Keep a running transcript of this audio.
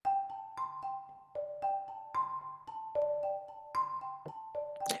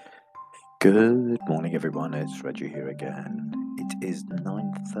Good morning, everyone. It's Reggie here again. It is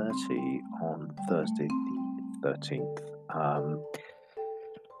 9:30 on Thursday, the 13th.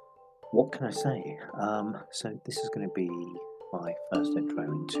 What can I say? So this is going to be my first intro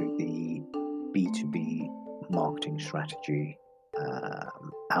into the B2B marketing strategy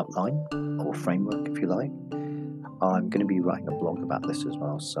outline or framework, if you like. I'm going to be writing a blog about this as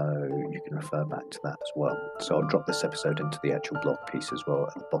well, so you can refer back to that as well. So I'll drop this episode into the actual blog piece as well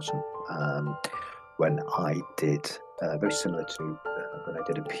at the bottom. When I did, very similar to when I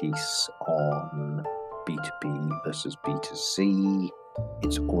did a piece on B2B versus B2C,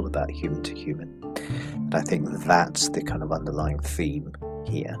 it's all about human to human. And I think that's the kind of underlying theme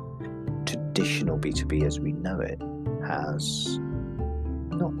here. Traditional B2B as we know it has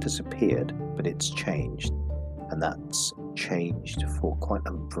not disappeared, but it's changed. And that's changed for quite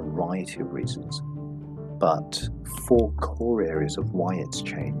a variety of reasons. But four core areas of why it's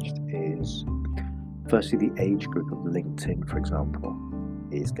changed is, firstly, the age group of LinkedIn, for example,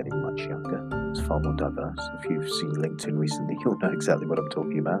 is getting much younger. It's far more diverse. If you've seen LinkedIn recently, you'll know exactly what I'm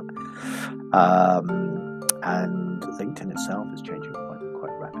talking about. And LinkedIn itself is changing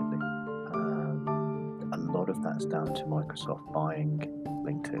quite rapidly. A lot of that's down to Microsoft buying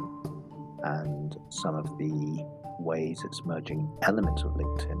LinkedIn and some of the ways it's merging elements of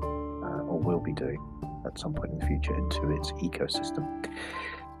LinkedIn, or will be doing at some point in the future, into its ecosystem.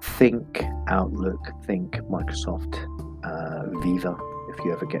 Think Outlook, think Microsoft Viva, if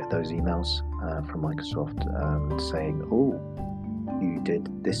you ever get those emails from Microsoft saying, oh, you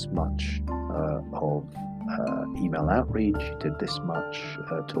did this much of email outreach, you did this much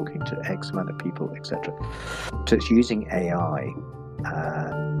talking to X amount of people, etc. So it's using AI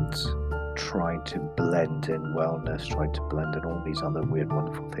and trying to blend in wellness, trying to blend in all these other weird,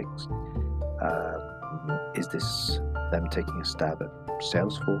 wonderful things. Is this them taking a stab at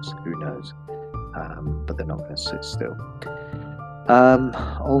Salesforce? Who knows? But they're not going to sit still.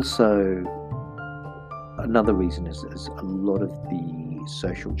 Also, another reason is a lot of the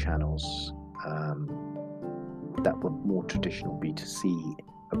social channels that were more traditional B2C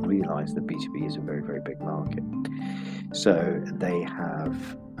have realized that B2B is a very, very big market. So they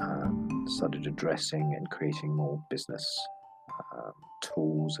have started addressing and creating more business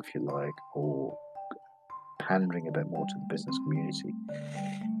tools, if you like, or pandering a bit more to the business community.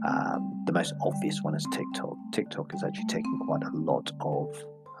 The most obvious one is TikTok. TikTok is actually taking quite a lot of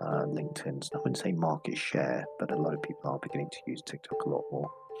LinkedIn's, I wouldn't say market share, but a lot of people are beginning to use TikTok a lot more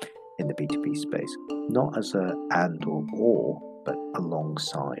in the B2B space. Not as a and or, but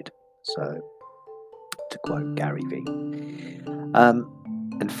alongside. So, to quote Gary Vee.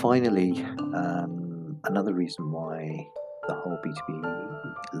 And finally, another reason why the whole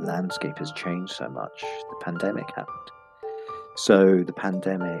B2B landscape has changed so much, the pandemic happened. So the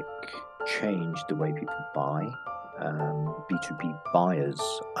pandemic changed the way people buy. B2B buyers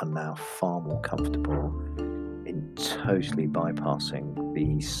are now far more comfortable in totally bypassing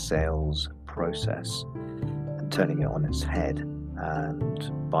the sales process and turning it on its head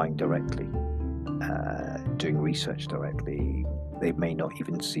and buying directly, doing research directly. They may not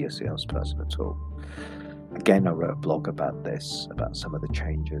even see a salesperson at all. Again, I wrote a blog about this, about some of the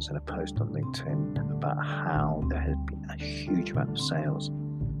changes, and a post on LinkedIn about how there has been a huge amount of sales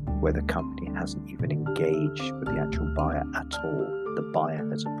where the company hasn't even engaged with the actual buyer at all. The buyer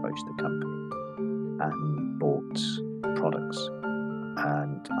has approached the company and bought products.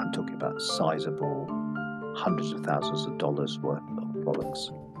 And I'm talking about sizable, hundreds of thousands of dollars worth of products,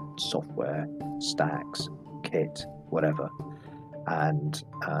 software, stacks, kit, whatever. And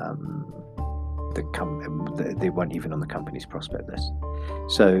they weren't even on the company's prospect list.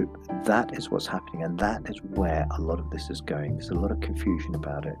 So that is what's happening, and that is where a lot of this is going. There's a lot of confusion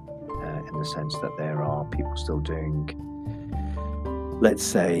about it, in the sense that there are people still doing, let's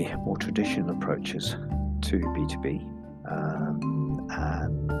say, more traditional approaches to B2B,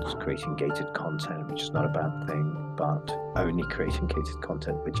 and creating gated content, which is not a bad thing, but only creating gated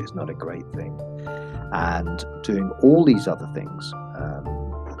content, which is not a great thing, and doing all these other things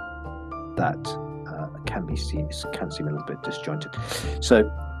that can seem a little bit disjointed.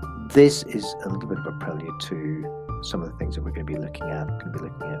 So this is a little bit of a prelude to some of the things that we're going to be looking at. We're going to be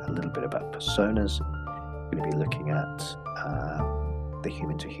looking at a little bit about personas. We're going to be looking at the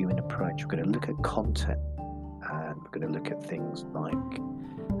human-to-human approach. We're going to look at content, and we're going to look at things like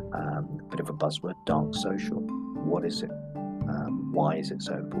a bit of a buzzword, dark social. What is it? Why is it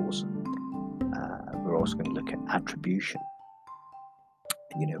so important? We're also going to look at attribution.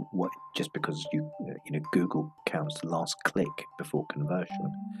 What, just because Google counts the last click before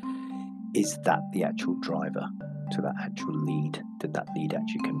conversion, is that the actual driver? to that actual lead. Did that lead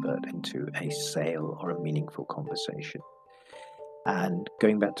actually convert into a sale or a meaningful conversation? And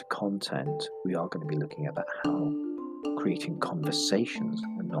going back to content, we are going to be looking at how creating conversations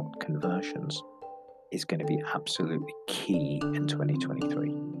and not conversions is going to be absolutely key in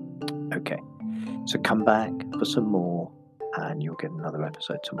 2023. Okay, so come back for some more and you'll get another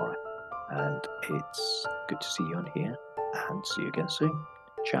episode tomorrow. And it's good to see you on here, and see you again soon.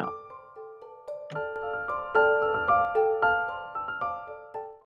 Ciao.